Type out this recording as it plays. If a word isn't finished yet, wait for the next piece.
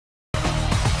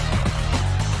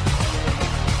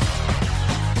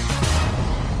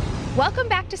Welcome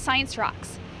back to Science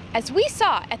Rocks. As we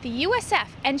saw at the USF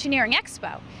Engineering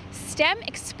Expo, STEM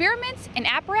experiments and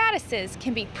apparatuses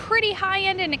can be pretty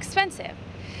high-end and expensive.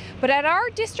 But at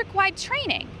our district-wide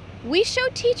training, we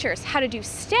showed teachers how to do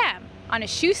STEM on a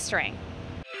shoestring.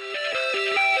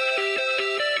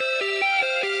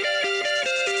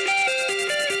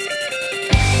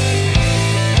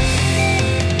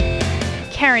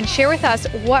 Karen, share with us,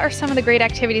 what are some of the great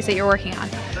activities that you're working on?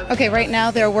 Okay, right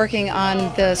now they're working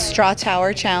on the straw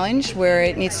tower challenge, where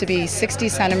it needs to be 60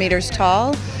 centimeters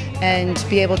tall and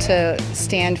be able to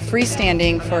stand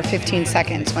freestanding for 15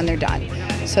 seconds when they're done.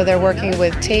 So they're working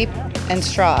with tape and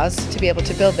straws to be able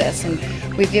to build this, and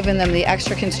we've given them the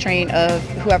extra constraint of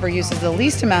whoever uses the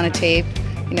least amount of tape,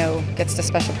 gets the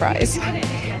special prize.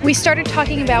 We started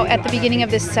talking about at the beginning of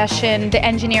this session the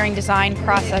engineering design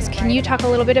process. Can you talk a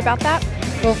little bit about that?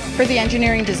 Well, for the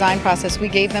engineering design process, we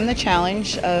gave them the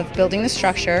challenge of building the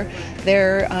structure.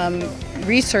 They're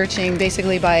researching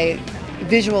basically by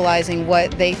visualizing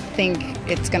what they think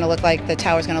it's going to look like, the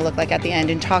tower's going to look like at the end,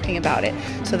 and talking about it.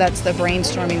 So that's the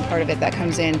brainstorming part of it that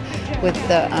comes in with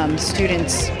the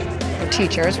students or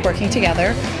teachers working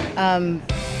together.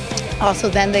 Also,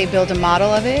 then they build a model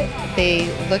of it. They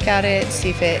look at it, see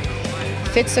if it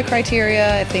fits the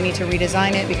criteria. If they need to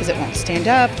redesign it because it won't stand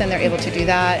up, then they're able to do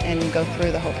that and go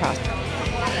through the whole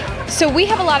process. So we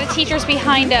have a lot of teachers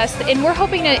behind us, and we're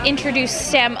hoping to introduce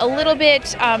STEM a little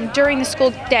bit during the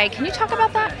school day. Can you talk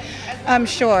about that?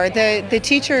 Sure. The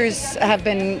teachers have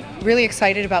been really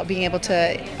excited about being able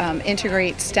to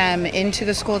integrate STEM into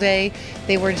the school day.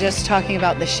 They were just talking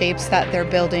about the shapes that they're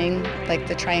building, like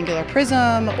the triangular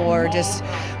prism, or just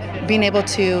being able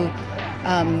to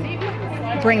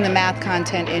bring the math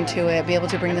content into it, be able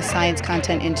to bring the science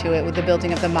content into it with the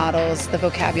building of the models. The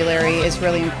vocabulary is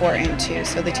really important too.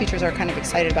 So the teachers are kind of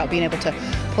excited about being able to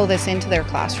pull this into their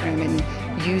classroom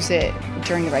and use it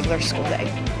during the regular school day.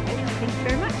 Thank you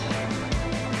very much.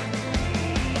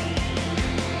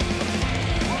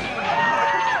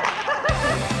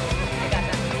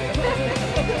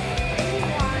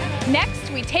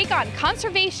 Next, we take on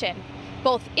conservation,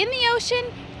 both in the ocean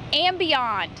and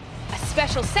beyond. A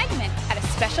special segment at a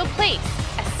special place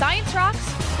as Science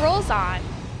Rocks rolls on.